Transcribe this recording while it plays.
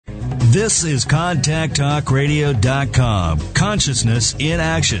This is ContactTalkRadio.com. Consciousness in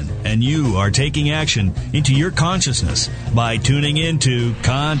action. And you are taking action into your consciousness by tuning into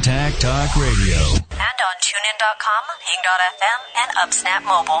Contact Talk Radio. And on TuneIn.com, Ping.fm, and UpSnap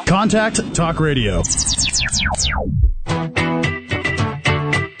Mobile. Contact Talk Radio.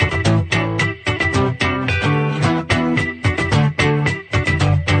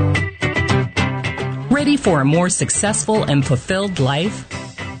 Ready for a more successful and fulfilled life?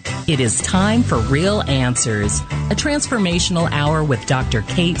 It is time for Real Answers, a transformational hour with Dr.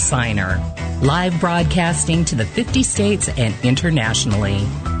 Kate Siner, live broadcasting to the 50 states and internationally.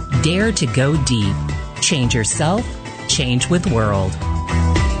 Dare to go deep. Change yourself, change with world.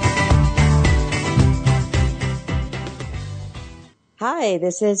 Hi,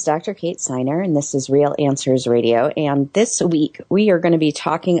 this is Dr. Kate Siner, and this is Real Answers Radio. And this week, we are going to be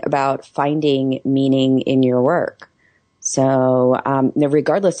talking about finding meaning in your work. So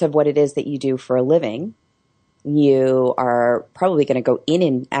regardless of what it is that you do for a living, you are probably going to go in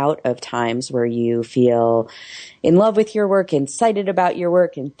and out of times where you feel in love with your work, excited about your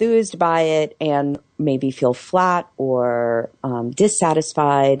work, enthused by it, and maybe feel flat or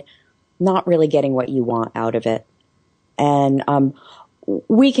dissatisfied, not really getting what you want out of it. And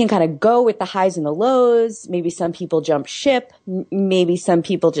we can kind of go with the highs and the lows. Maybe some people jump ship. Maybe some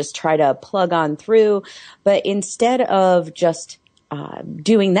people just try to plug on through. But instead of just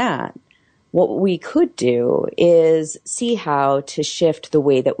doing that, what we could do is see how to shift the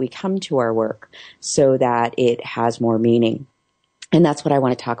way that we come to our work so that it has more meaning. And that's what I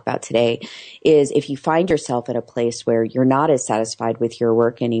want to talk about today is if you find yourself at a place where you're not as satisfied with your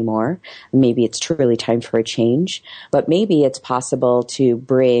work anymore, maybe it's truly time for a change, but maybe it's possible to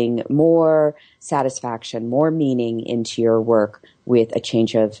bring more satisfaction, more meaning into your work with a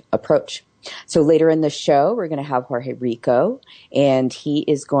change of approach. So later in the show, we're going to have Jorge Rico, and he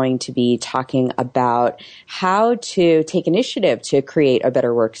is going to be talking about how to take initiative to create a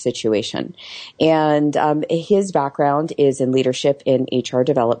better work situation. And his background is in leadership in HR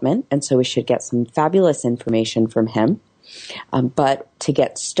development, and so we should get some fabulous information from him. But to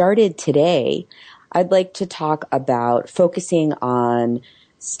get started today, I'd like to talk about focusing on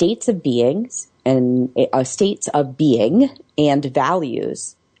states of beings and states of being and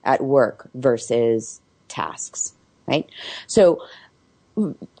values at work versus tasks, right? So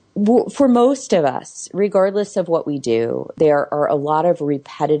for most of us, regardless of what we do, there are a lot of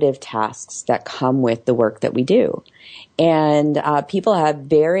repetitive tasks that come with the work that we do. And people have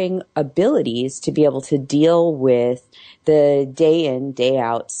varying abilities to be able to deal with the day in, day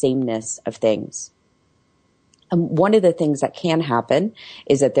out sameness of things. One of the things that can happen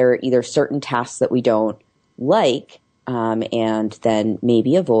is that there are either certain tasks that we don't like and then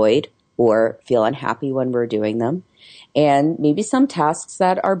maybe avoid or feel unhappy when we're doing them. And maybe some tasks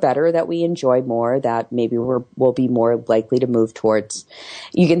that are better, that we enjoy more, that maybe we'll be more likely to move towards.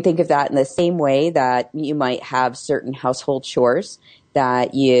 You can think of that in the same way that you might have certain household chores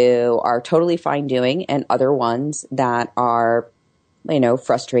that you are totally fine doing and other ones that are,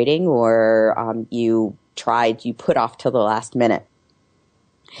 frustrating or you put off till the last minute.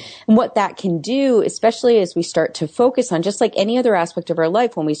 And what that can do, especially as we start to focus on, just like any other aspect of our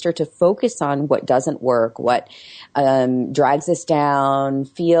life, when we start to focus on what doesn't work, what drags us down,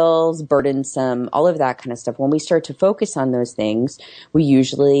 feels burdensome, all of that kind of stuff, when we start to focus on those things, we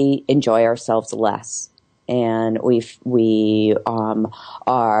usually enjoy ourselves less. And we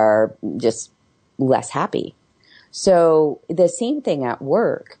are just less happy. So the same thing at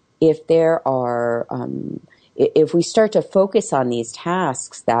work, if there are if we start to focus on these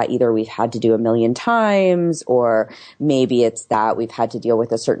tasks that either we've had to do a million times, or maybe it's that we've had to deal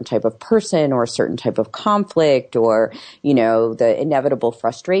with a certain type of person or a certain type of conflict, or, the inevitable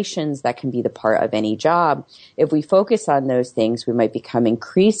frustrations that can be the part of any job. If we focus on those things, we might become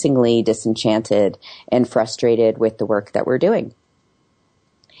increasingly disenchanted and frustrated with the work that we're doing.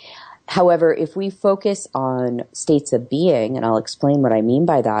 However, if we focus on states of being, and I'll explain what I mean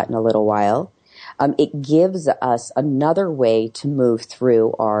by that in a little while, it gives us another way to move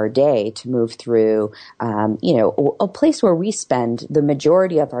through our day, to move through, a place where we spend the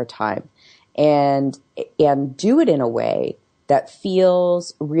majority of our time, and do it in a way that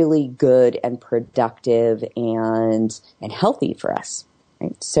feels really good and productive and healthy for us.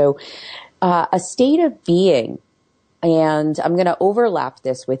 Right? So, a state of being. And I'm going to overlap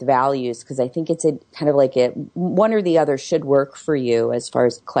this with values because I think it's kind of like one or the other should work for you as far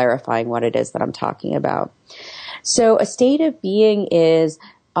as clarifying what it is that I'm talking about. So a state of being is,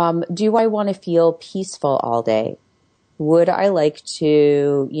 do I want to feel peaceful all day? Would I like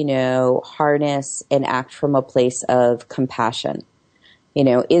to, harness and act from a place of compassion?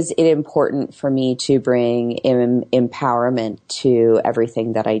 Is it important for me to bring empowerment to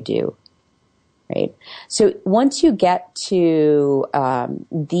everything that I do? Right. So once you get to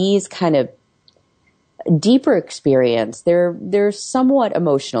these kind of deeper experience, they're somewhat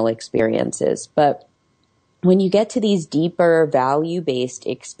emotional experiences, but when you get to these deeper value-based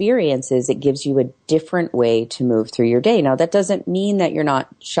experiences, it gives you a different way to move through your day. Now, that doesn't mean that you're not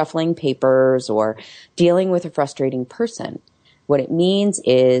shuffling papers or dealing with a frustrating person. What it means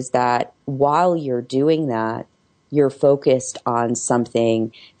is that while you're doing that, you're focused on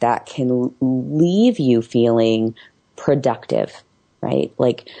something that can leave you feeling productive, right?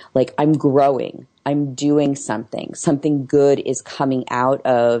 Like I'm growing. I'm doing something good is coming out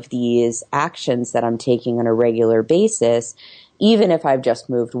of these actions that I'm taking on a regular basis, even if I've just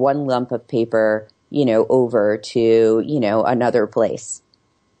moved one lump of paper, over to, another place.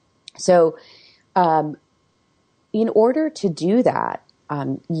 So, in order to do that,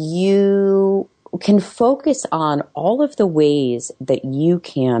 you can focus on all of the ways that you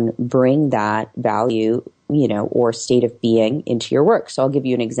can bring that value, or state of being into your work. So I'll give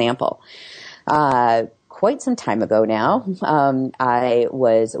you an example. Quite some time ago now, I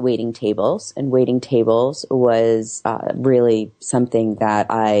was waiting tables, and waiting tables was really something that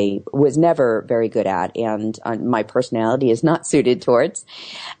I was never very good at, and my personality is not suited towards.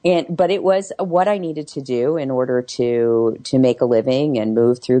 But it was what I needed to do in order to make a living and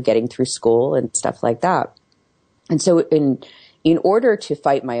move through getting through school and stuff like that. And so in order to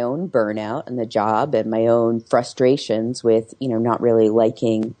fight my own burnout in the job and my own frustrations with, not really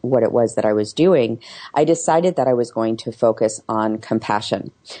liking what it was that I was doing, I decided that I was going to focus on compassion.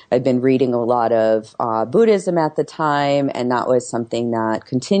 I'd been reading a lot of Buddhism at the time, and that was something that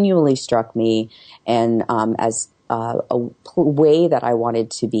continually struck me and as a way that I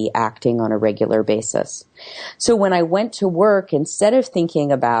wanted to be acting on a regular basis. So when I went to work, instead of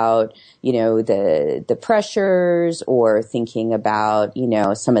thinking about, the pressures or thinking about,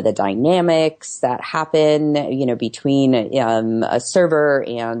 some of the dynamics that happen, between a server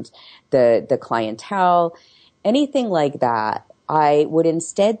and the clientele, anything like that, I would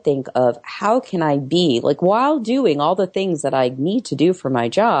instead think of how can I be, while doing all the things that I need to do for my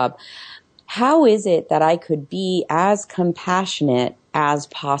job, how is it that I could be as compassionate as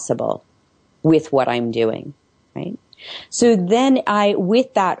possible with what I'm doing, right? So then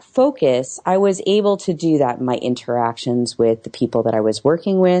with that focus, I was able to do that in my interactions with the people that I was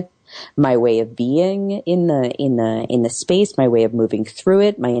working with, my way of being in the space, my way of moving through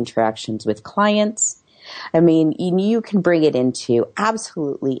it, my interactions with clients. I mean, you can bring it into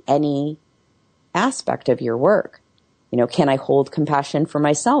absolutely any aspect of your work. Can I hold compassion for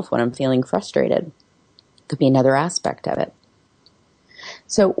myself when I'm feeling frustrated? Could be another aspect of it.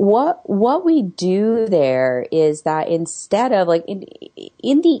 So what we do there is that instead of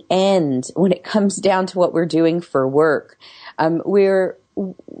in the end, when it comes down to what we're doing for work, a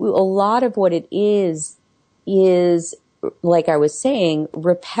lot of what it is like I was saying,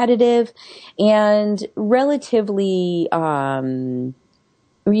 repetitive and relatively,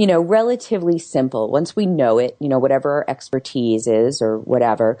 relatively simple. Once we know it, whatever our expertise is or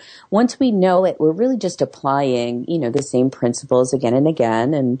whatever, once we know it, we're really just applying, the same principles again and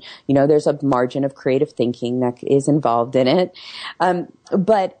again. And, there's a margin of creative thinking that is involved in it.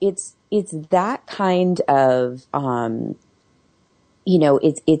 But it's that kind of,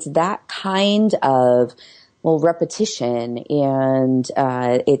 it's that kind of, repetition, and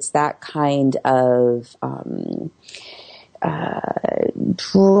it's that kind of, I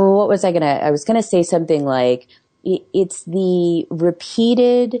was gonna say something like, it's the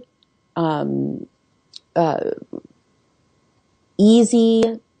repeated,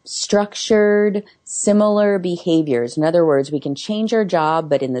 easy, structured, similar behaviors. In other words, we can change our job,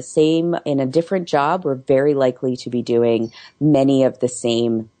 but in a different job, we're very likely to be doing many of the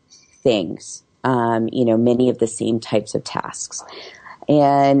same things, many of the same types of tasks.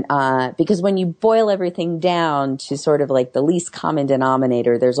 And because when you boil everything down to sort of like the least common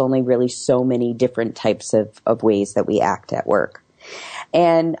denominator, there's only really so many different types of ways that we act at work.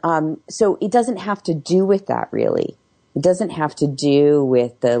 And so it doesn't have to do with that, really. It doesn't have to do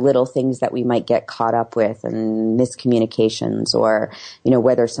with the little things that we might get caught up with and miscommunications or,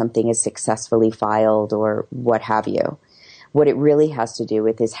 whether something is successfully filed or what have you. What it really has to do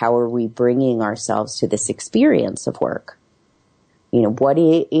with is how are we bringing ourselves to this experience of work? How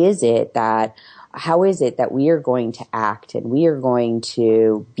is it that we are going to act and we are going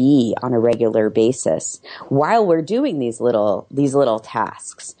to be on a regular basis while we're doing these little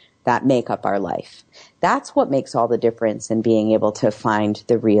tasks that make up our life? That's what makes all the difference in being able to find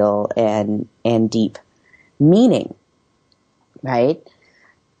the real and deep meaning, right?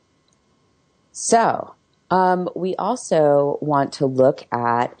 So, we also want to look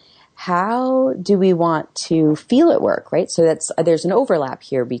at how do we want to feel at work, right? So there's an overlap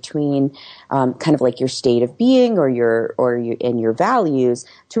here between kind of like your state of being or your values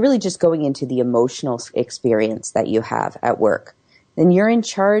to really just going into the emotional experience that you have at work. Then you're in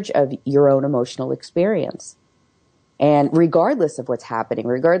charge of your own emotional experience. And regardless of what's happening,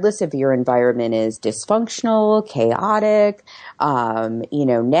 regardless if your environment is dysfunctional, chaotic,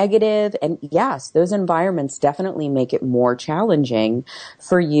 negative, and yes, those environments definitely make it more challenging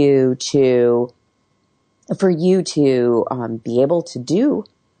for you to be able to do,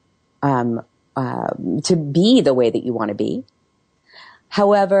 to be the way that you want to be.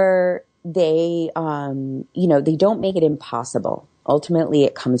 However, they don't make it impossible. Ultimately,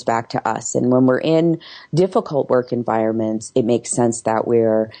 it comes back to us. And when we're in difficult work environments, it makes sense that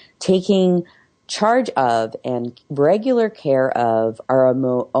we're taking charge of and regular care of our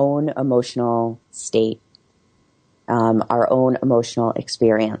own emotional state, our own emotional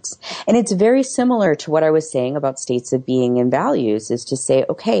experience. And it's very similar to what I was saying about states of being and values, is to say,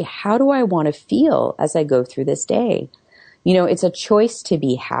 okay, how do I want to feel as I go through this day? It's a choice to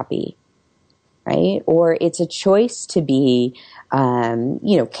be happy, right? Or it's a choice to be,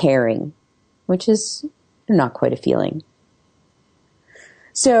 caring, which is not quite a feeling.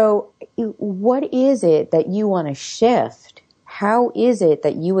 So what is it that you want to shift? How is it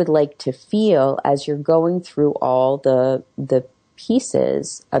that you would like to feel as you're going through all the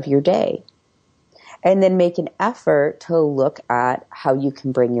pieces of your day? And then make an effort to look at how you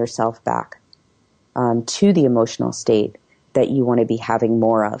can bring yourself back to the emotional state that you want to be having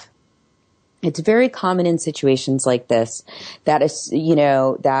more of. It's very common in situations like this that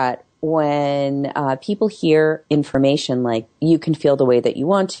when people hear information like you can feel the way that you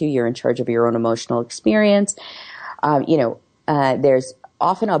want to, you're in charge of your own emotional experience, there's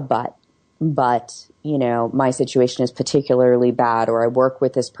often a but, my situation is particularly bad, or I work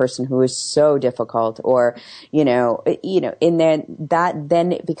with this person who is so difficult, or, and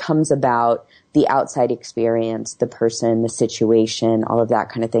then it becomes about the outside experience, the person, the situation, all of that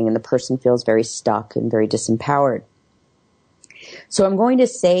kind of thing. And the person feels very stuck and very disempowered. So I'm going to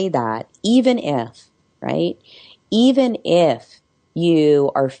say that even if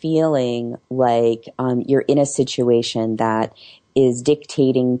you are feeling like you're in a situation that is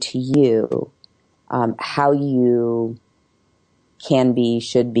dictating to you how you can be,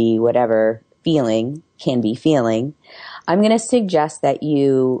 should be, whatever can be feeling, I'm going to suggest that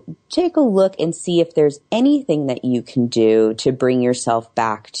you take a look and see if there's anything that you can do to bring yourself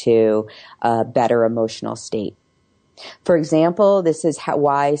back to a better emotional state. For example, this is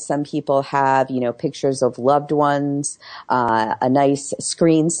why some people have, pictures of loved ones, a nice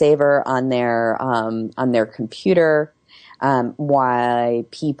screensaver on their computer. Why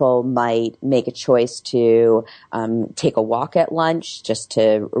people might make a choice to take a walk at lunch just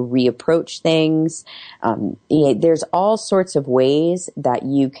to reapproach things. There's all sorts of ways that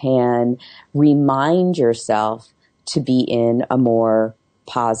you can remind yourself to be in a more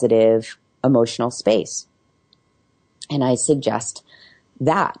positive emotional space. And I suggest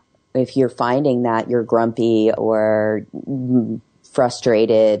that if you're finding that you're grumpy or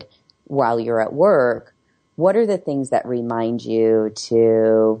frustrated while you're at work, what are the things that remind you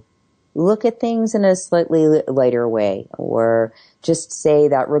to look at things in a slightly lighter way, or just say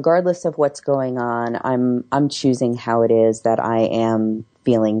that regardless of what's going on, I'm choosing how it is that I am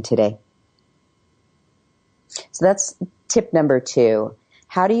feeling today. So that's tip number 2.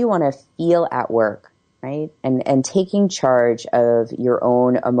 How do you want to feel at work, right? And taking charge of your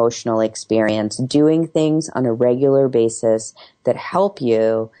own emotional experience, doing things on a regular basis that help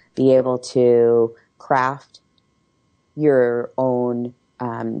you be able to craft your own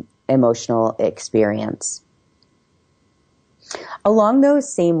emotional experience. Along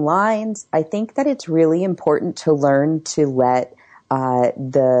those same lines, I think that it's really important to learn to let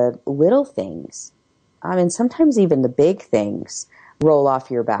the little things, and sometimes even the big things, roll off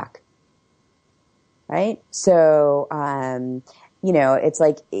your back. Right? So, it's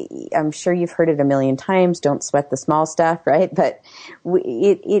like, I'm sure you've heard it a million times, don't sweat the small stuff, right? But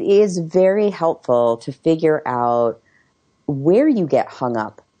it is very helpful to figure out where you get hung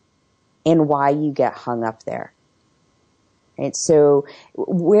up and why you get hung up there. Right? So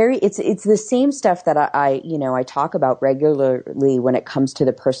where it's the same stuff that I talk about regularly when it comes to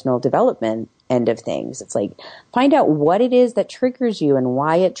the personal development end of things. It's like, find out what it is that triggers you and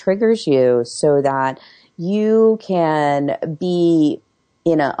why it triggers you, so that you can be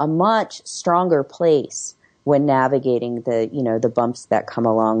in a much stronger place when navigating the bumps that come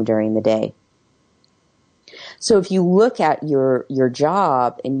along during the day. So if you look at your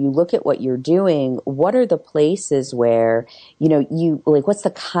job and you look at what you're doing, what are the places where, what's the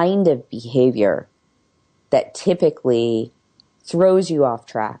kind of behavior that typically throws you off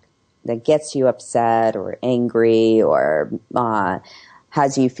track, that gets you upset or angry or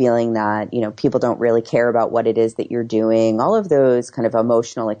has you feeling that, people don't really care about what it is that you're doing, all of those kind of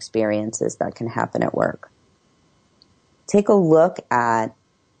emotional experiences that can happen at work. Take a look at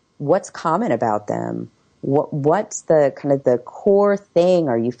what's common about them. What's the kind of the core thing?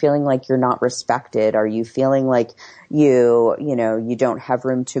 Are you feeling like you're not respected? Are you feeling like you don't have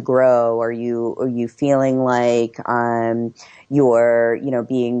room to grow? Are you feeling like you're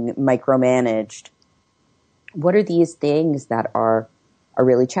being micromanaged? What are these things that are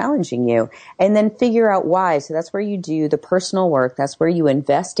really challenging you? And then figure out why. So that's where you do the personal work. That's where you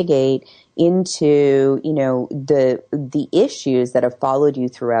investigate into the issues that have followed you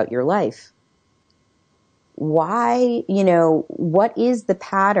throughout your life. Why, what is the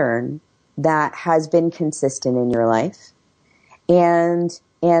pattern that has been consistent in your life? And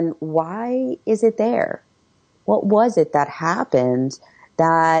why is it there? What was it that happened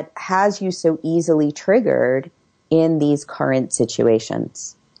that has you so easily triggered in these current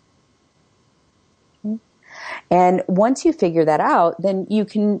situations? And once you figure that out, then you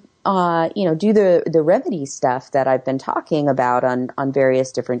can do the remedy stuff that I've been talking about on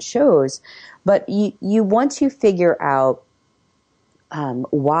various different shows. But once you figure out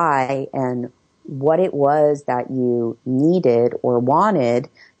why and what it was that you needed or wanted,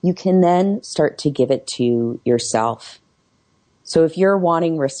 you can then start to give it to yourself. So if you're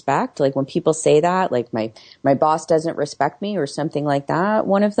wanting respect, like when people say that, like my boss doesn't respect me or something like that,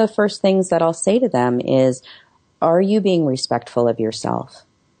 one of the first things that I'll say to them is, are you being respectful of yourself?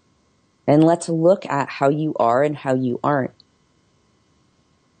 And let's look at how you are and how you aren't.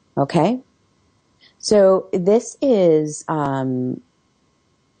 Okay? So this is kind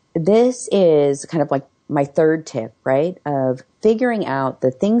of like my third tip, right? Of figuring out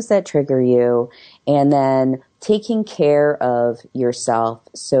the things that trigger you and then taking care of yourself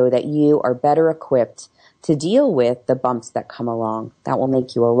so that you are better equipped to deal with the bumps that come along. That will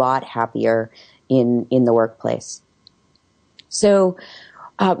make you a lot happier in the workplace. So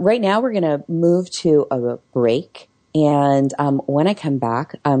right now we're going to move to a break. And when I come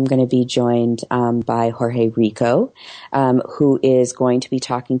back, I'm going to be joined by Jorge Rico, who is going to be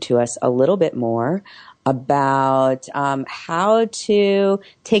talking to us a little bit more about how to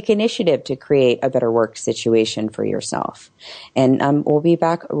take initiative to create a better work situation for yourself. And we'll be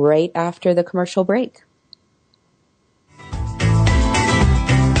back right after the commercial break.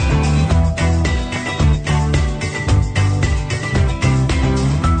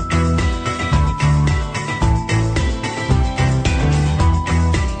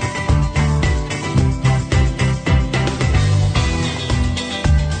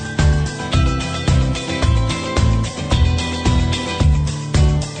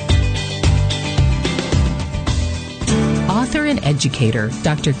 Educator,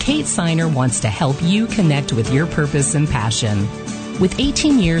 Dr. Kate Siner wants to help you connect with your purpose and passion. With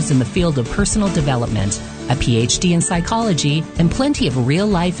 18 years in the field of personal development, a PhD in psychology, and plenty of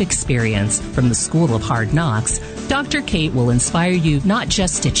real-life experience from the School of Hard Knocks, Dr. Kate will inspire you not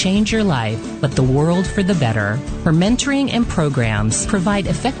just to change your life, but the world for the better. Her mentoring and programs provide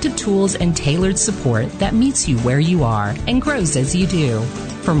effective tools and tailored support that meets you where you are and grows as you do.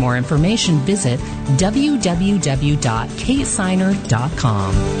 For more information, visit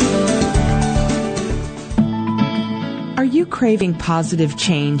www.katesiner.com. Are you craving positive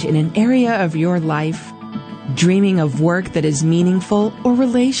change in an area of your life? Dreaming of work that is meaningful or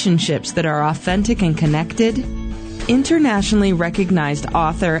relationships that are authentic and connected? Internationally recognized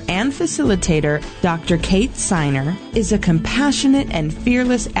author and facilitator Dr. Kate Siner is a compassionate and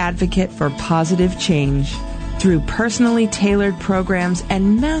fearless advocate for positive change. Through personally tailored programs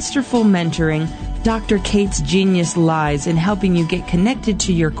and masterful mentoring, Dr. Kate's genius lies in helping you get connected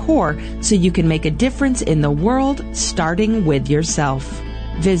to your core so you can make a difference in the world, starting with yourself.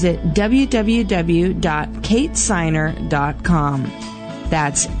 Visit www.katesiner.com.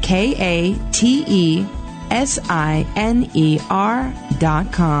 That's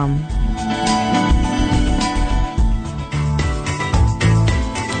KATESINER.com.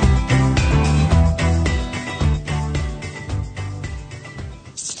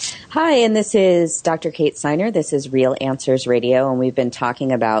 Hi, and this is Dr. Kate Siner. This is Real Answers Radio, and we've been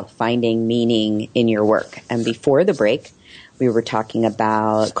talking about finding meaning in your work. And before the break, we were talking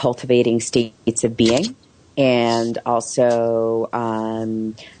about cultivating states of being and also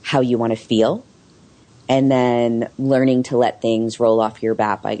how you want to feel. and then learning to let things roll off your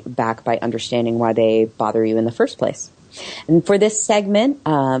back by understanding why they bother you in the first place. And for this segment,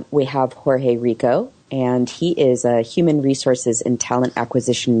 we have Jorge Rico, and he is a human resources and talent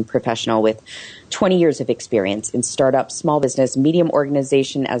acquisition professional with 20 years of experience in startup, small business, medium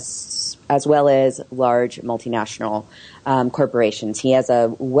organization, as well as large multinational corporations. He has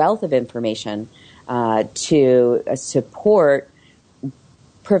a wealth of information to support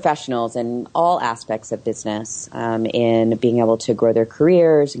professionals in all aspects of business in being able to grow their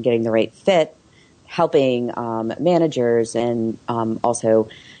careers and getting the right fit, helping managers and also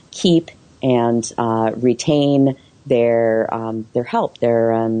keep and retain their help.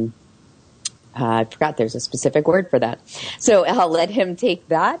 I forgot there's a specific word for that. So I'll let him take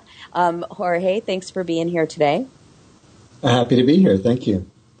that. Jorge, thanks for being here today. Happy to be here. Thank you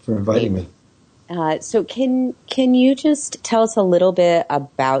for inviting me. So can you just tell us a little bit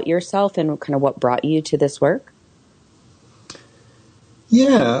about yourself and kind of what brought you to this work?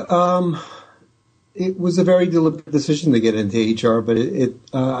 Yeah, it was a very deliberate decision to get into HR, but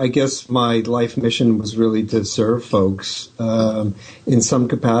I guess my life mission was really to serve folks in some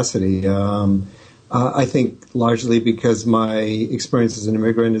capacity. I think largely because my experience as an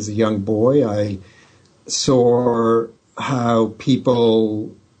immigrant as a young boy, I saw how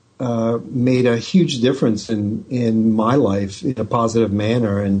people made a huge difference in my life in a positive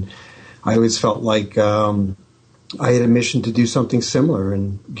manner, and I always felt like I had a mission to do something similar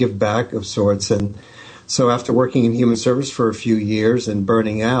and give back of sorts. And so after working in human service for a few years and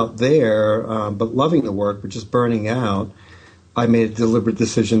burning out there, but loving the work, but just burning out, I made a deliberate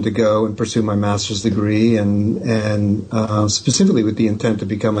decision to go and pursue my master's degree and specifically with the intent to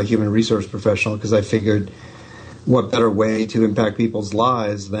become a human resource professional, because I figured what better way to impact people's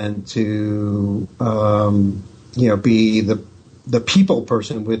lives than to be the people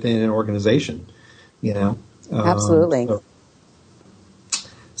person within an organization, Absolutely.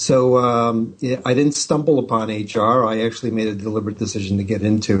 So I didn't stumble upon HR. I actually made a deliberate decision to get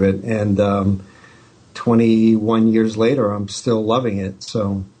into it, and 21 years later, I'm still loving it.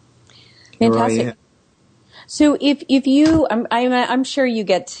 So fantastic. Here I am. So if you, I'm sure you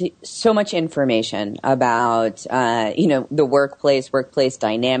get so much information about, the workplace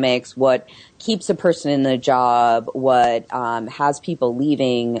dynamics, what keeps a person in the job, what has people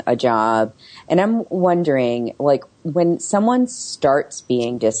leaving a job. And I'm wondering, like, when someone starts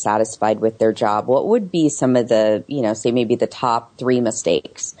being dissatisfied with their job, what would be some of the, say maybe the top 3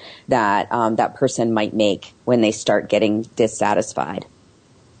 mistakes that that person might make when they start getting dissatisfied?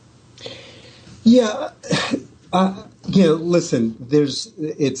 Yeah, listen,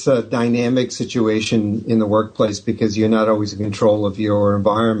 it's a dynamic situation in the workplace because you're not always in control of your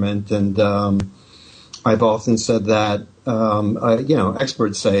environment. And I've often said that,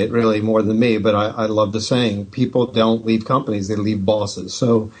 experts say it really more than me, but I love the saying, people don't leave companies, they leave bosses.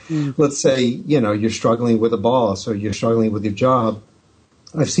 So let's say, you're struggling with a boss or you're struggling with your job.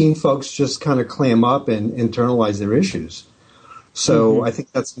 I've seen folks just kind of clam up and internalize their issues. So I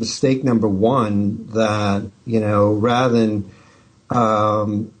think that's mistake number one, that, rather than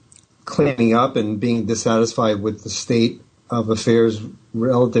clamming up and being dissatisfied with the state of affairs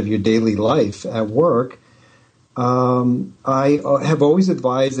relative to your daily life at work, I have always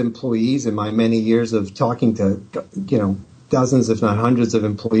advised employees in my many years of talking to, dozens, if not hundreds of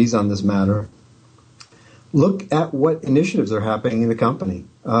employees on this matter, look at what initiatives are happening in the company.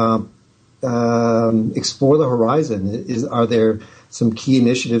 Explore the horizon. Are there some key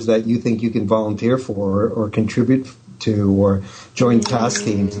initiatives that you think you can volunteer for or contribute to or join task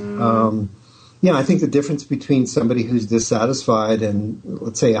teams? I think the difference between somebody who's dissatisfied and,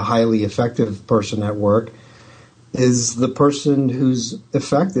 let's say, a highly effective person at work is the person who's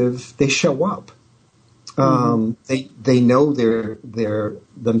effective, they show up. They know they're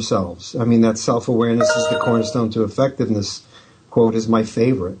themselves. I mean, that self-awareness is the cornerstone to effectiveness, quote, is my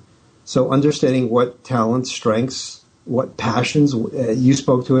favorite. So understanding what talents, strengths, what passions, you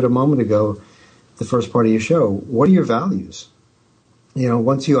spoke to it a moment ago, the first part of your show. What are your values?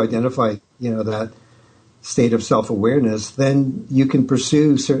 Once you identify, that state of self-awareness, then you can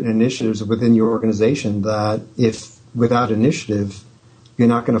pursue certain initiatives within your organization that if without initiative, you're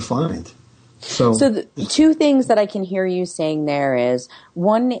not going to find. So the 2 things that I can hear you saying there is,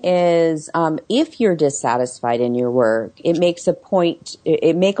 one is if you're dissatisfied in your work, make a point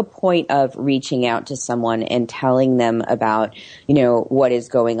of reaching out to someone and telling them about, what is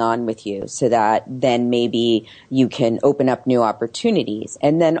going on with you, so that then maybe you can open up new opportunities.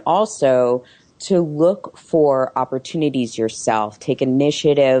 And then also to look for opportunities yourself, take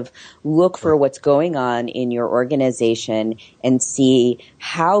initiative, look for what's going on in your organization and see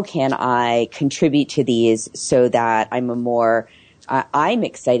how can I contribute to these so that I'm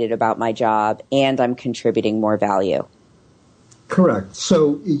excited about my job and I'm contributing more value. Correct.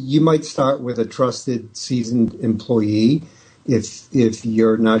 So you might start with a trusted, seasoned employee if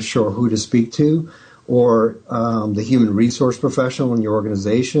you're not sure who to speak to, or the human resource professional in your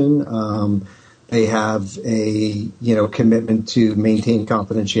organization. They have a commitment to maintain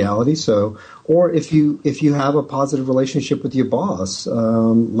confidentiality. So, or if you have a positive relationship with your boss,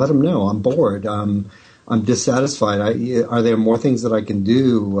 let them know I'm bored. I'm dissatisfied. Are there more things that I can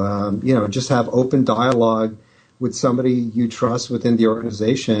do? Just have open dialogue with somebody you trust within the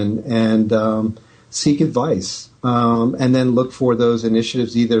organization and seek advice. And then look for those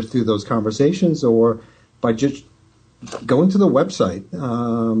initiatives either through those conversations or by just going to the website,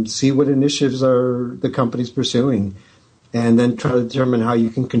 see what initiatives are the company's pursuing, and then try to determine how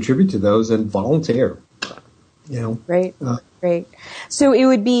you can contribute to those and volunteer. Right. Great. So it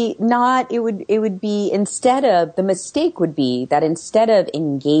would be instead of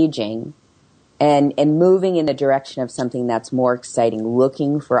engaging and moving in the direction of something that's more exciting,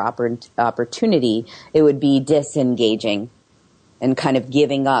 looking for opportunity, it would be disengaging and kind of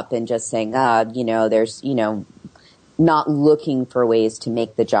giving up and just saying, there's, not looking for ways to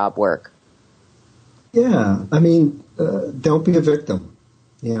make the job work. Yeah. I mean, don't be a victim.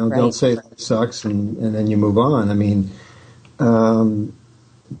 Right. Don't say it sucks and then you move on. I mean,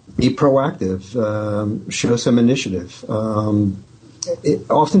 be proactive, show some initiative.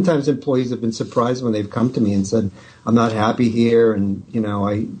 Oftentimes employees have been surprised when they've come to me and said, I'm not happy here. And,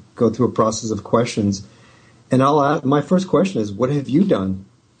 I go through a process of questions. And my first question is, what have you done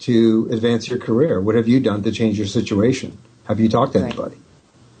to advance your career? What have you done to change your situation? Have you talked to anybody?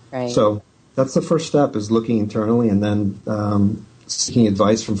 Right. So that's the first step, is looking internally and then seeking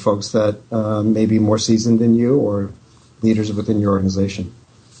advice from folks that may be more seasoned than you or leaders within your organization.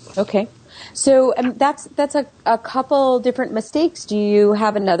 Okay. So that's a couple different mistakes. Do you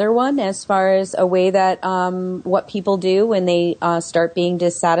have another one as far as a way that what people do when they start being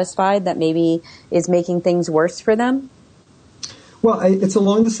dissatisfied that maybe is making things worse for them? Well, it's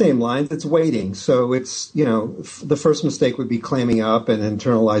along the same lines. It's waiting. So it's, the first mistake would be clamming up and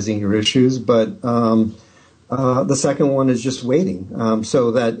internalizing your issues. But the second one is just waiting.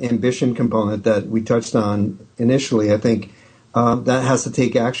 So that ambition component that we touched on initially, I think that has to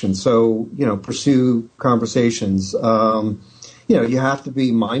take action. So, pursue conversations. You have to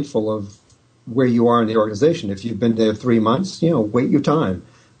be mindful of where you are in the organization. If you've been there 3 months, wait your time.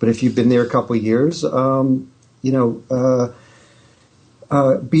 But if you've been there a couple of years,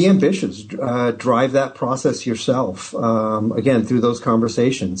 be ambitious. Drive that process yourself. Again, through those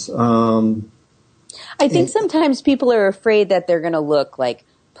conversations. I think sometimes people are afraid that they're going to look like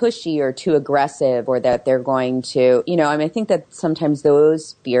pushy or too aggressive, or that they're going to, I think that sometimes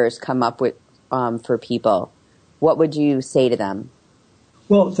those fears come up with for people. What would you say to them?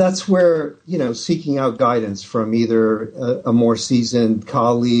 Well, that's where, seeking out guidance from either a more seasoned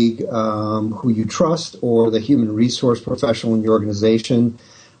colleague who you trust, or the human resource professional in your organization,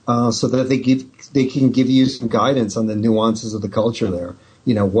 so that they can give you some guidance on the nuances of the culture there.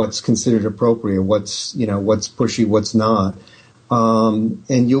 What's considered appropriate, what's pushy, what's not.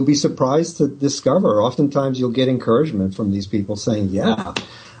 And you'll be surprised to discover, oftentimes you'll get encouragement from these people saying,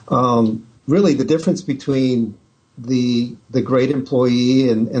 really the difference between the great employee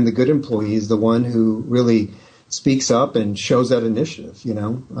and the good employee is the one who really speaks up and shows that initiative.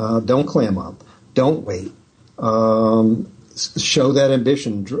 Don't clam up, don't wait, show that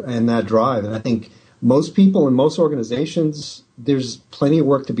ambition and that drive. And I think most people in most organizations, there's plenty of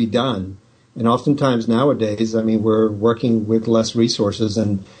work to be done. And oftentimes nowadays, we're working with less resources.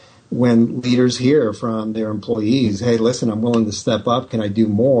 And when leaders hear from their employees, hey, listen, I'm willing to step up. Can I do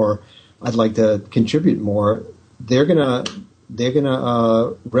more? I'd like to contribute more. They're gonna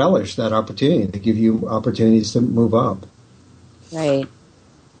relish that opportunity to give you opportunities to move up. Right.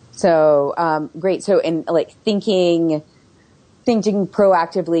 So great. So thinking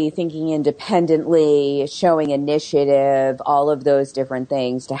proactively, thinking independently, showing initiative, all of those different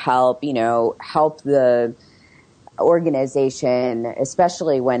things to help the organization,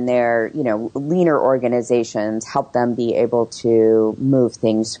 especially when they're leaner organizations, help them be able to move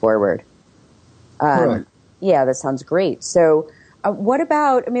things forward. Correct. Yeah, that sounds great. So what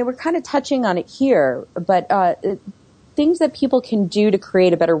about, we're kind of touching on it here, but things that people can do to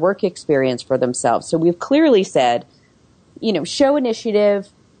create a better work experience for themselves. So we've clearly said, show initiative,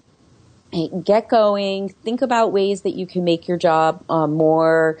 get going. Think about ways that you can make your job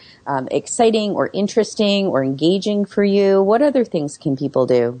more exciting or interesting or engaging for you. What other things can people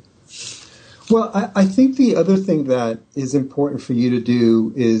do? Well, I think the other thing that is important for you to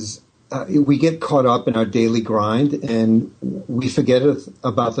do is we get caught up in our daily grind and we forget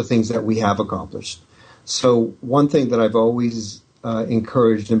about the things that we have accomplished. So one thing that I've always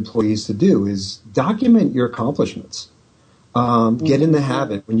encouraged employees to do is document your accomplishments. Get in the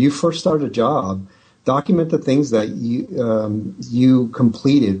habit. When you first start a job, document the things that you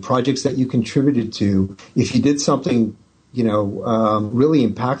completed, projects that you contributed to. If you did something, really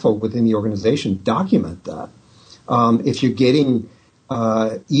impactful within the organization, document that. If you're getting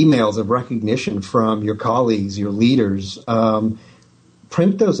emails of recognition from your colleagues, your leaders,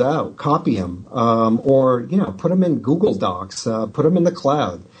 print those out, copy them, or put them in Google Docs, put them in the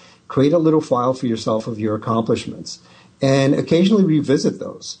cloud. Create a little file for yourself of your accomplishments. And occasionally revisit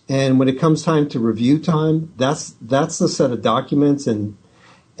those. And when it comes time to review time, that's the set of documents and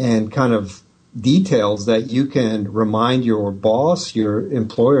kind of details that you can remind your boss, your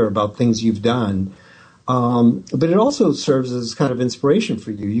employer about things you've done. But it also serves as kind of inspiration for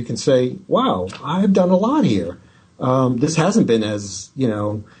you. You can say, wow, I've done a lot here. This hasn't been as,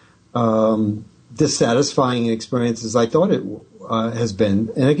 dissatisfying an experience as I thought it has been.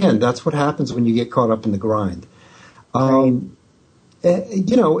 And again, that's what happens when you get caught up in the grind. And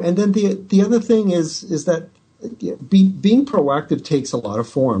then the other thing is that being proactive takes a lot of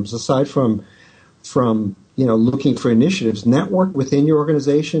forms. Aside from looking for initiatives, network within your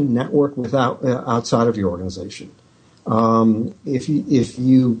organization, network outside of your organization. If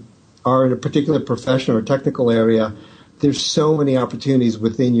you are in a particular profession or technical area, there's so many opportunities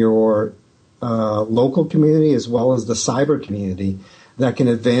within your local community as well as the cyber community that can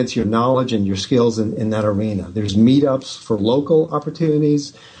advance your knowledge and your skills in that arena. There's meetups for local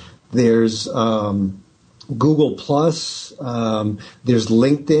opportunities. There's Google Plus. There's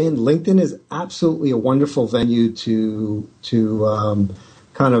LinkedIn. LinkedIn is absolutely a wonderful venue to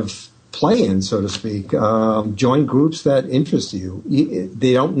kind of play in, so to speak. Join groups that interest you.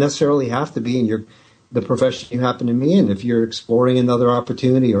 They don't necessarily have to be in the profession you happen to be in. If you're exploring another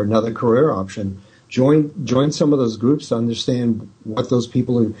opportunity or another career option, join some of those groups to understand what those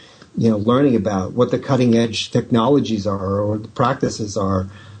people are, learning about, what the cutting edge technologies are or the practices are.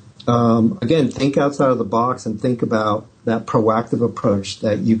 Again, think outside of the box and think about that proactive approach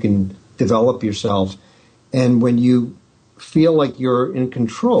that you can develop yourself. And when you feel like you're in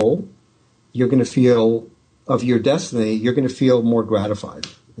control, you're going to feel of your destiny, you're going to feel more gratified,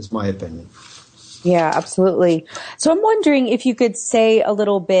 is my opinion. Yeah, absolutely. So I'm wondering if you could say a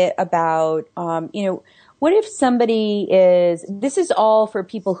little bit about, what if somebody this is all for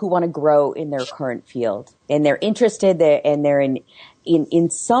people who want to grow in their current field and they're interested and they're in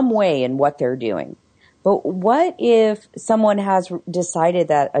some way in what they're doing. But what if someone has decided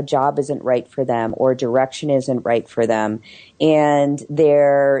that a job isn't right for them or direction isn't right for them and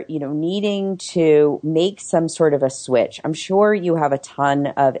they're, needing to make some sort of a switch? I'm sure you have a ton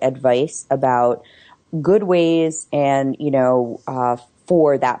of advice about good ways and,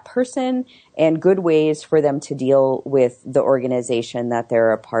 for that person and good ways for them to deal with the organization that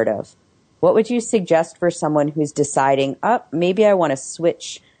they're a part of. What would you suggest for someone who's deciding, maybe I want to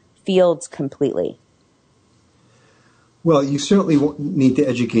switch fields completely? Well, you certainly need to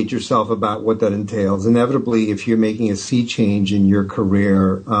educate yourself about what that entails. Inevitably, if you're making a sea change in your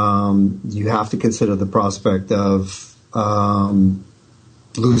career, you have to consider the prospect of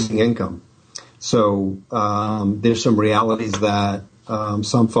losing income. So there's some realities that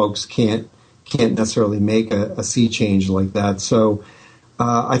some folks can't necessarily make a sea change like that. So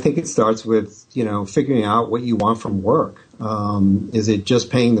I think it starts with, figuring out what you want from work. Is it just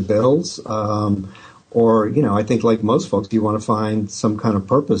paying the bills? Or, I think like most folks, you want to find some kind of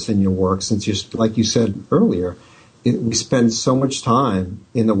purpose in your work since you're, like you said earlier, we spend so much time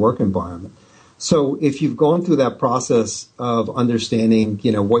in the work environment. So if you've gone through that process of understanding,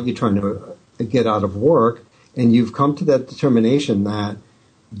 what you're trying to get out of work, and you've come to that determination that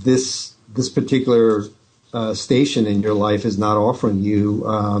this particular station in your life is not offering you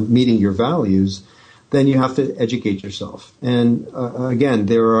meeting your values, then you have to educate yourself. And again,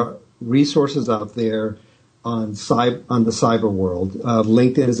 there are resources out there on the cyber world.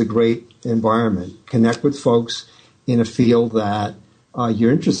 LinkedIn is a great environment. Connect with folks in a field that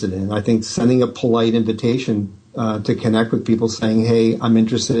you're interested in. I think sending a polite invitation to connect with people saying, hey, I'm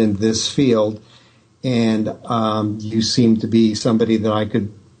interested in this field, and you seem to be somebody that I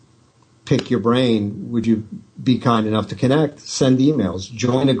could pick your brain. Would you be kind enough to connect? Send emails.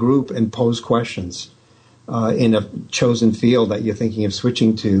 Join a group and pose questions in a chosen field that you're thinking of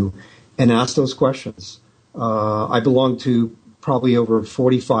switching to. and ask those questions. I belong to probably over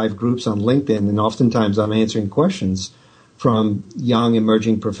 45 groups on LinkedIn, and oftentimes I'm answering questions from young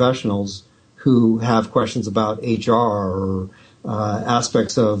emerging professionals who have questions about HR or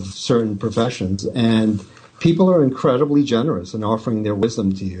aspects of certain professions. And people are incredibly generous in offering their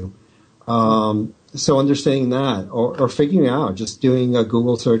wisdom to you. So understanding that, or figuring out, just doing a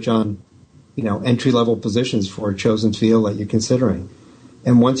Google search on, entry-level positions for a chosen field that you're considering.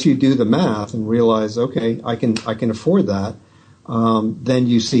 And once you do the math and realize, okay, I can afford that, then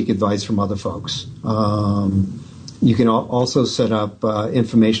you seek advice from other folks. You can also set up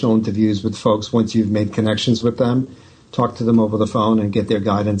informational interviews with folks once you've made connections with them, talk to them over the phone and get their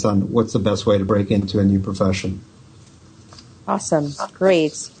guidance on what's the best way to break into a new profession. Awesome.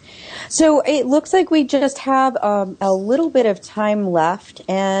 Great. So it looks like we just have a little bit of time left,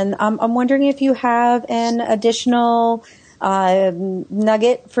 and I'm wondering if you have an additional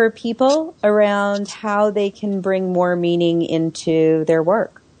nugget for people around how they can bring more meaning into their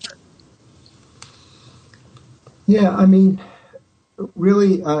work. Yeah, I mean,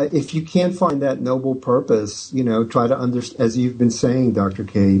 really, if you can't find that noble purpose, try to understand, as you've been saying, Dr.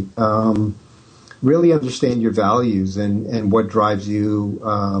 Kate, really understand your values and what drives you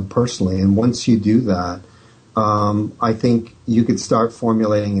personally. And once you do that, I think you could start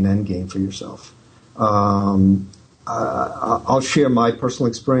formulating an end game for yourself. I'll share my personal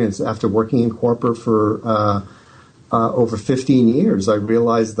experience. After working in corporate for over 15 years, I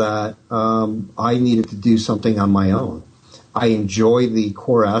realized that I needed to do something on my own. I enjoy the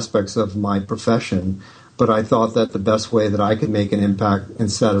core aspects of my profession, but I thought that the best way that I could make an impact and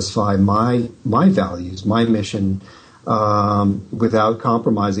satisfy my values, my mission, without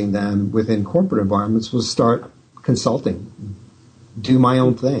compromising them within corporate environments was start consulting, do my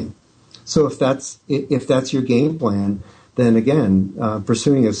own thing. So if that's your game plan, then again,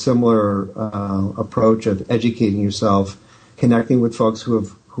 pursuing a similar approach of educating yourself, connecting with folks who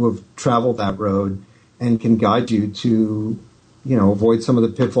have traveled that road and can guide you to, avoid some of the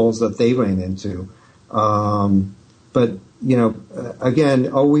pitfalls that they ran into. But again,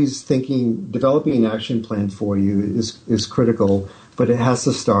 always developing an action plan for you is critical, but it has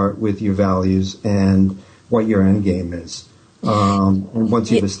to start with your values and what your end game is. And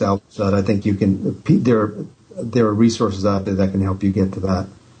once you've established that, I think you can. There are resources out there that can help you get to that.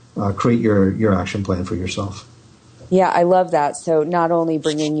 Create your action plan for yourself. Yeah, I love that. So not only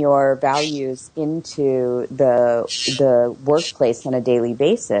bringing your values into the workplace on a daily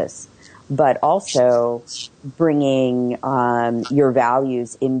basis, but also bringing your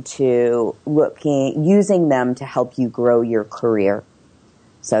values into using them to help you grow your career.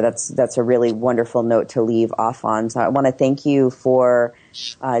 So that's a really wonderful note to leave off on. So I want to thank you for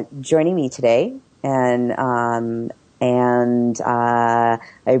joining me today, and I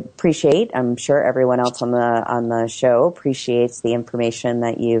appreciate. I'm sure everyone else on the show appreciates the information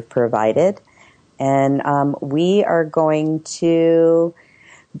that you've provided, and we are going to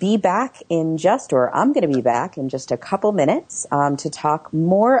be back I'm going to be back in just a couple minutes to talk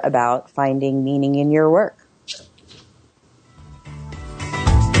more about finding meaning in your work.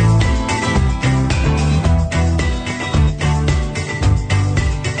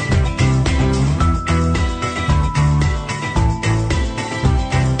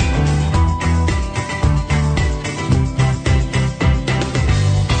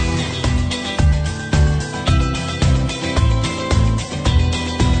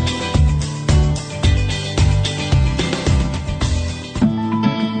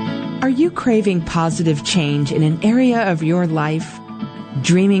 Are you craving positive change in an area of your life?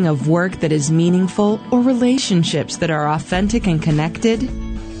 Dreaming of work that is meaningful or relationships that are authentic and connected?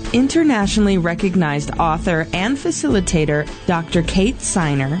 Internationally recognized author and facilitator Dr. Kate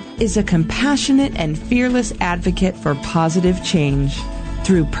Siner is a compassionate and fearless advocate for positive change.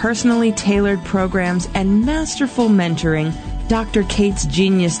 Through personally tailored programs and masterful mentoring, Dr. Kate's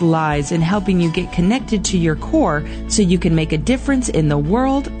genius lies in helping you get connected to your core so you can make a difference in the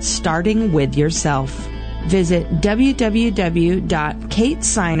world, starting with yourself. Visit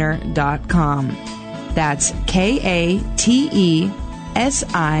www.katesiner.com. That's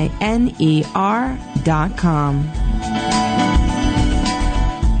KATESINER.com.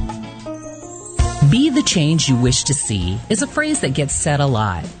 Be the change you wish to see is a phrase that gets said a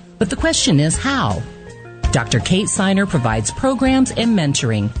lot, but the question is how? Dr. Kate Siner provides programs and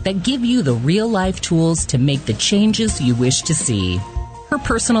mentoring that give you the real-life tools to make the changes you wish to see. Her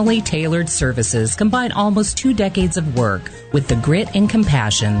personally tailored services combine almost 2 decades of work with the grit and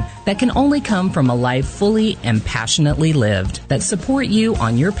compassion that can only come from a life fully and passionately lived that support you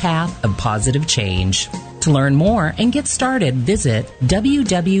on your path of positive change. To learn more and get started, visit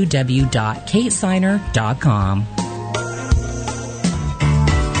www.katesigner.com.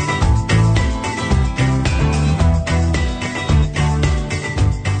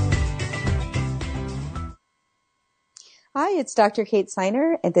 Hi, it's Dr. Kate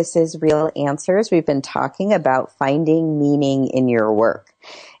Signer, and this is Real Answers. We've been talking about finding meaning in your work.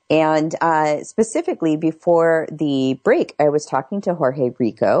 And specifically before the break, I was talking to Jorge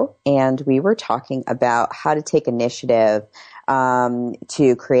Rico, and we were talking about how to take initiative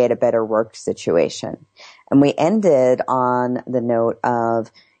to create a better work situation. And we ended on the note of,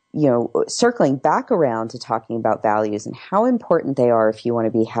 circling back around to talking about values and how important they are if you want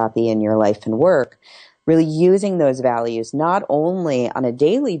to be happy in your life and work. Really using those values not only on a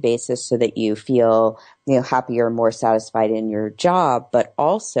daily basis so that you feel, happier and more satisfied in your job, but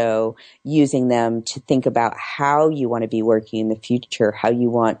also using them to think about how you want to be working in the future, how you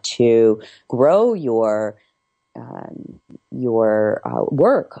want to grow your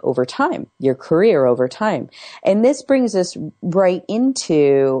work over time, your career over time. And this brings us right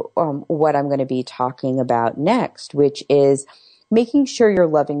into what I'm going to be talking about next, which is making sure you're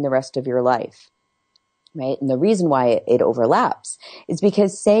loving the rest of your life. Right. And the reason why it overlaps is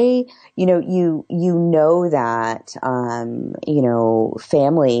because say, you know that,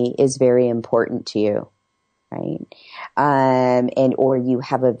 family is very important to you. Right. Or you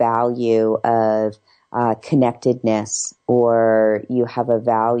have a value of, connectedness, or you have a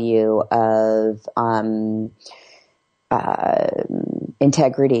value of,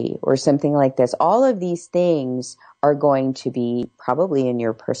 integrity or something like this. All of these things are going to be probably in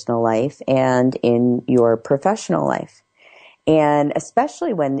your personal life and in your professional life. And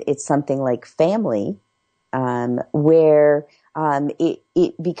especially when it's something like family, where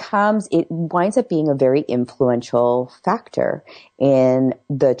it winds up being a very influential factor in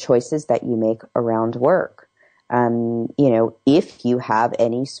the choices that you make around work. If you have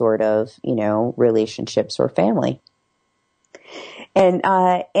any sort of, relationships or family.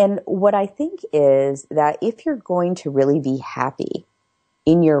 And what I think is that if you're going to really be happy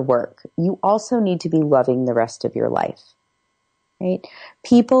in your work, you also need to be loving the rest of your life, right?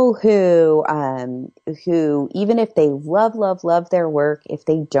 People who even if they love their work, if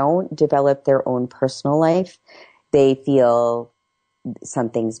they don't develop their own personal life, they feel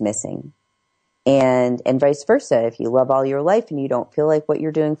something's missing. And vice versa. If you love all your life and you don't feel like what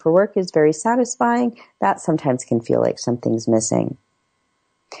you're doing for work is very satisfying, that sometimes can feel like something's missing.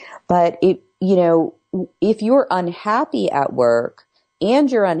 But if you're unhappy at work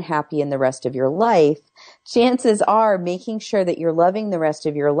and you're unhappy in the rest of your life, chances are making sure that you're loving the rest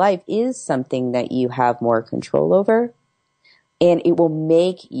of your life is something that you have more control over. And it will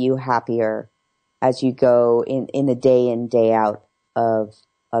make you happier as you go in the day in, day out of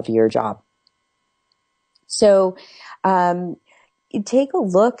your job. So, take a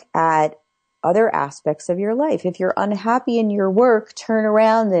look at other aspects of your life. If you're unhappy in your work, turn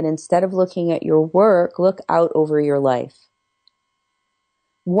around and instead of looking at your work, look out over your life.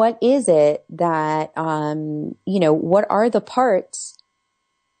 What is it that, what are the parts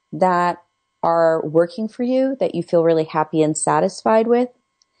that are working for you that you feel really happy and satisfied with?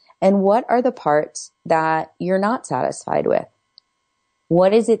 And what are the parts that you're not satisfied with?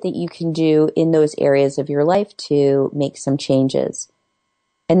 What is it that you can do in those areas of your life to make some changes?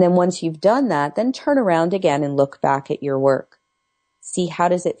 And then once you've done that, then turn around again and look back at your work. See, how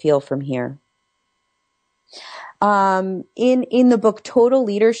does it feel from here? In the book Total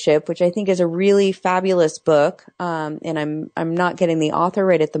Leadership, which I think is a really fabulous book, and I'm not getting the author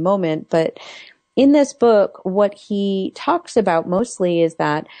right at the moment, but in this book, what he talks about mostly is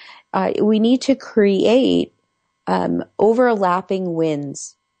that we need to create overlapping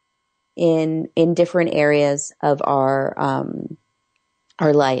wins in different areas of our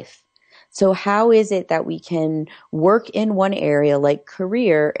life. So how is it that we can work in one area like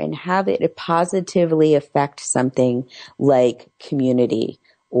career and have it positively affect something like community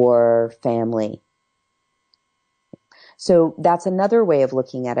or family? So that's another way of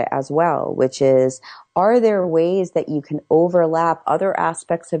looking at it as well, which is, are there ways that you can overlap other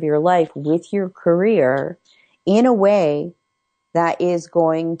aspects of your life with your career in a way that is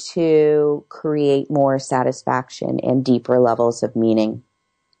going to create more satisfaction and deeper levels of meaning?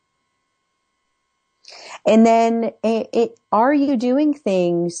 And then are you doing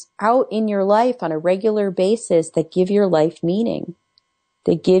things out in your life on a regular basis that give your life meaning,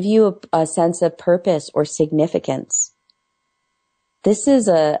 that give you a sense of purpose or significance? This is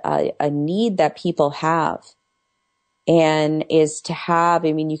a need that people have, and is to have,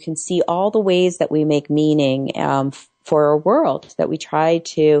 you can see all the ways that we make meaning for our world, that we try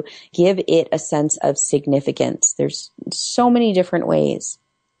to give it a sense of significance. There's so many different ways.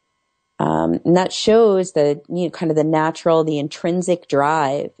 And that shows the, kind of the natural, the intrinsic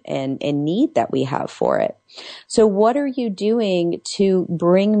drive and need that we have for it. So what are you doing to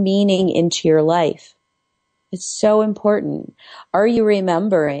bring meaning into your life? It's so important. Are you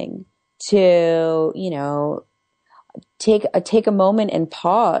remembering to, take a moment and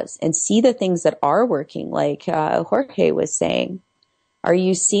pause and see the things that are working, like Jorge was saying? Are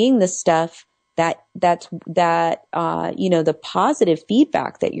you seeing the stuff the positive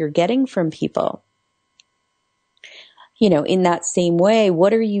feedback that you're getting from people? In that same way,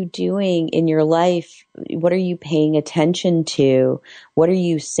 what are you doing in your life? What are you paying attention to? What are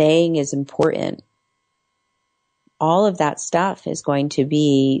you saying is important? All of that stuff is going to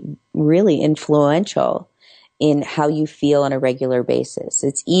be really influential in how you feel on a regular basis.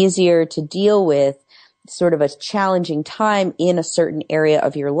 It's easier to deal with sort of a challenging time in a certain area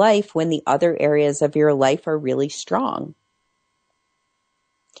of your life when the other areas of your life are really strong.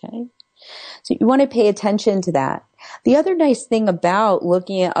 Okay? So you want to pay attention to that. The other nice thing about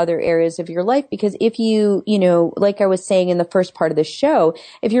looking at other areas of your life, because if you, like I was saying in the first part of the show,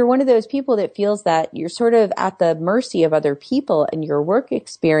 if you're one of those people that feels that you're sort of at the mercy of other people and your work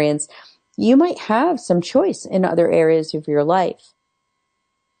experience, you might have some choice in other areas of your life.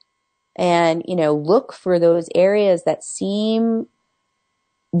 And, look for those areas that seem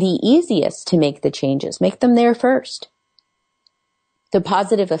the easiest to make the changes. Make them there first. The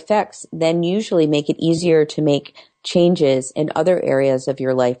positive effects then usually make it easier to make changes in other areas of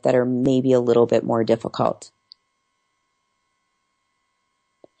your life that are maybe a little bit more difficult.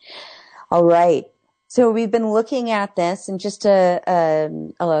 All right. So we've been looking at this, and just a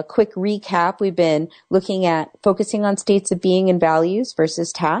quick recap, we've been looking at focusing on states of being and values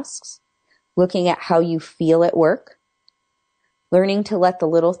versus tasks, looking at how you feel at work, learning to let the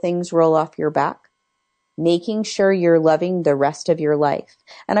little things roll off your back, making sure you're loving the rest of your life.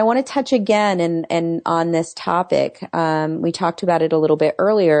 And I want to touch again and on this topic. We talked about it a little bit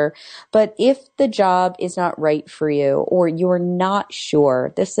earlier, but if the job is not right for you, or you're not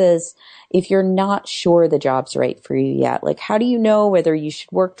sure, if you're not sure the job's right for you yet, like how do you know whether you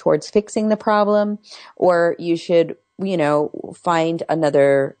should work towards fixing the problem or you should, find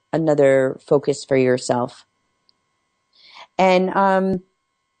another focus for yourself? And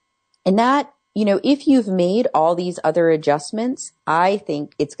that, if you've made all these other adjustments, I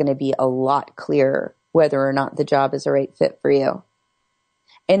think it's going to be a lot clearer whether or not the job is a right fit for you.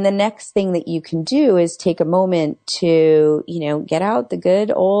 And the next thing that you can do is take a moment to, get out the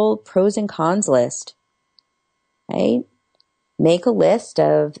good old pros and cons list, right? Make a list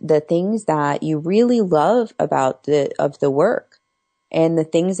of the things that you really love about the work and the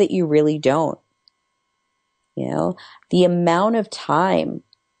things that you really don't. The amount of time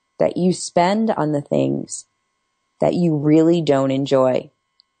that you spend on the things that you really don't enjoy.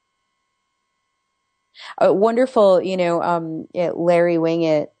 Wonderful, Larry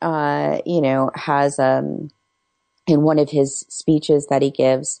Winget, has, in one of his speeches that he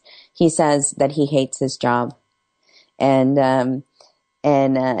gives, he says that he hates his job. And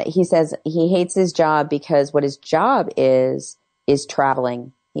he says he hates his job because what his job is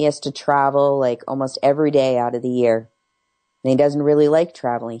traveling. He has to travel like almost every day out of the year. And he doesn't really like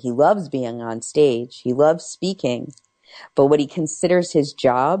traveling. He loves being on stage. He loves speaking. But what he considers his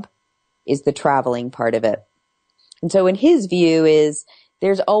job is the traveling part of it. And so in his view is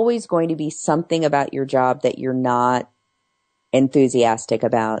there's always going to be something about your job that you're not enthusiastic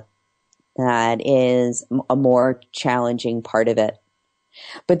about. That is a more challenging part of it.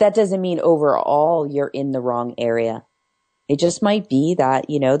 But that doesn't mean overall you're in the wrong area. It just might be that,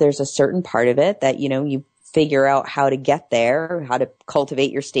 there's a certain part of it that, you figure out how to get there, how to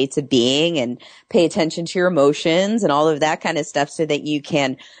cultivate your states of being and pay attention to your emotions and all of that kind of stuff so that you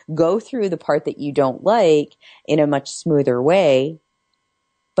can go through the part that you don't like in a much smoother way.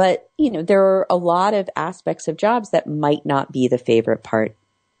 But, there are a lot of aspects of jobs that might not be the favorite part.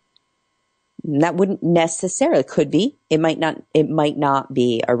 And that wouldn't necessarily, could be, it might not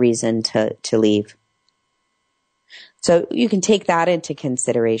be a reason to leave. So you can take that into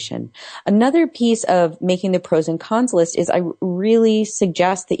consideration. Another piece of making the pros and cons list is I really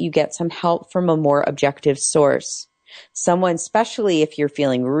suggest that you get some help from a more objective source. Someone, especially if you're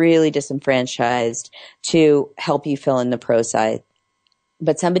feeling really disenfranchised, to help you fill in the pro side.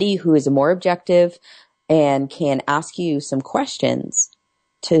 But somebody who is more objective and can ask you some questions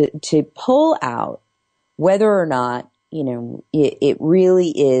to pull out whether or not, it really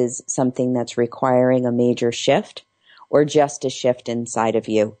is something that's requiring a major shift or just a shift inside of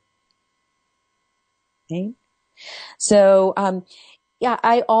you. Okay? So, yeah,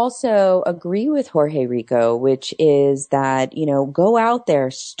 I also agree with Jorge Rico, which is that, go out there,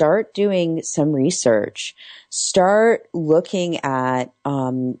 start doing some research, start looking at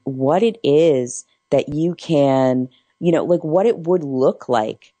what it is that you can, what it would look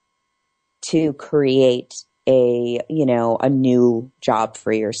like to create a new job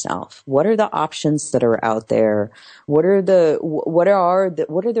for yourself. What are the options that are out there? What are the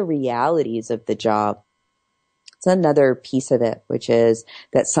realities of the job? It's another piece of it, which is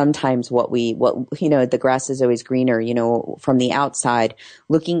that sometimes the grass is always greener, from the outside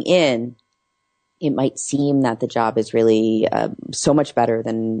looking in, it might seem that the job is really so much better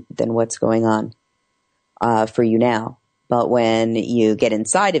than what's going on for you now. But when you get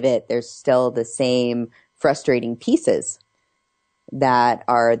inside of it, there's still the same frustrating pieces that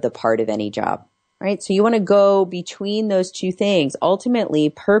are the part of any job, right? So you want to go between those two things. Ultimately,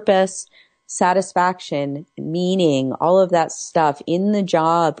 purpose, satisfaction, meaning, all of that stuff in the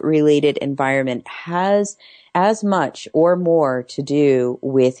job-related environment has as much or more to do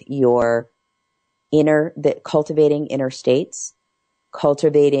with your cultivating inner states,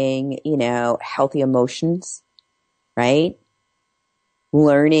 cultivating, healthy emotions, right?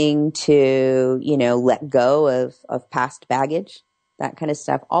 Learning to, let go of past baggage, that kind of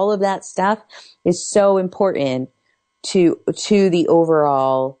stuff. All of that stuff is so important to the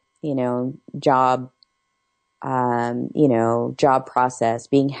overall job process,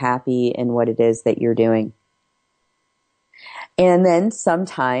 being happy in what it is that you're doing. And then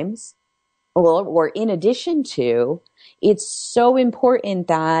sometimes, or in addition to, it's so important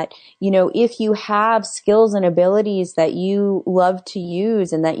that, if you have skills and abilities that you love to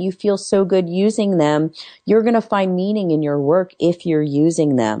use and that you feel so good using them, you're going to find meaning in your work if you're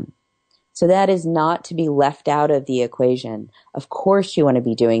using them. So that is not to be left out of the equation. Of course, you want to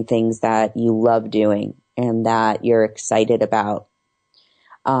be doing things that you love doing and that you're excited about.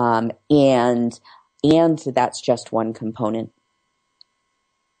 And that's just one component.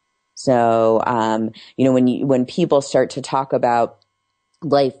 So, when people start to talk about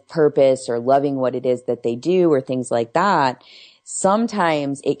life purpose or loving what it is that they do or things like that,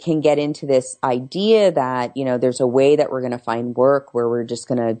 sometimes it can get into this idea that, there's a way that we're going to find work where we're just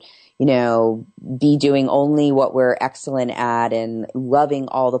going to, be doing only what we're excellent at and loving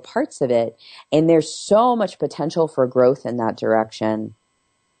all the parts of it. And there's so much potential for growth in that direction.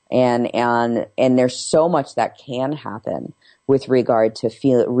 And there's so much that can happen with regard to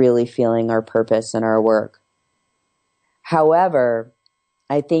really feeling our purpose in our work. However,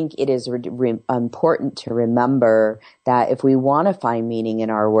 I think it is important to remember that if we want to find meaning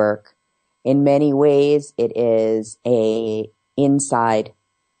in our work, in many ways it is an inside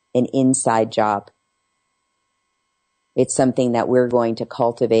job. It's something that we're going to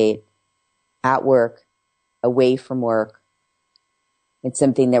cultivate at work, away from work. It's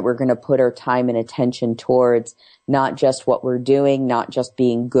something that we're going to put our time and attention towards, not just what we're doing, not just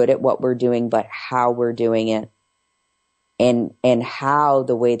being good at what we're doing, but how we're doing it. And how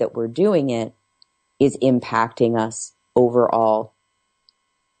the way that we're doing it is impacting us overall.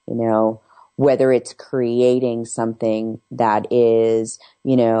 Whether it's creating something that is,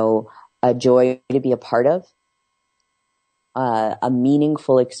 a joy to be a part of, a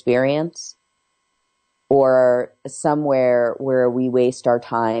meaningful experience, or somewhere where we waste our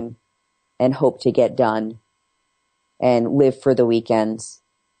time and hope to get done and live for the weekends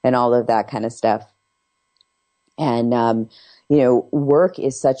and all of that kind of stuff. And, work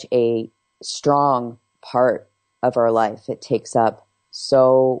is such a strong part of our life. It takes up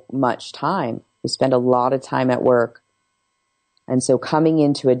so much time. We spend a lot of time at work. And so coming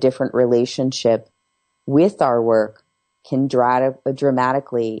into a different relationship with our work can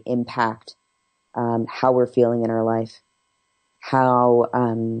dramatically impact how we're feeling in our life, how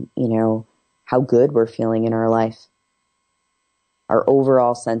good we're feeling in our life, our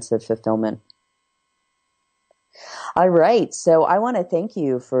overall sense of fulfillment. All right. So I want to thank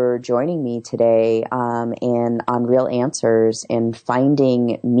you for joining me today on Real Answers and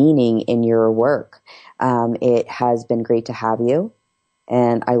finding meaning in your work. It has been great to have you,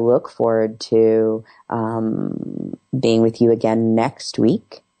 and I look forward to being with you again next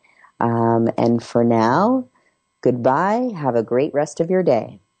week. And for now, goodbye. Have a great rest of your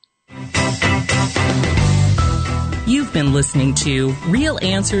day. You've been listening to Real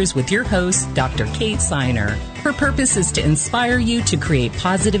Answers with your host, Dr. Kate Siner. Her purpose is to inspire you to create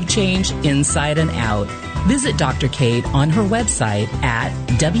positive change inside and out. Visit Dr. Kate on her website at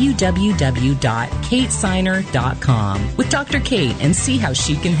www.katesiner.com with Dr. Kate and see how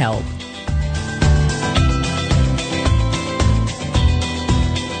she can help.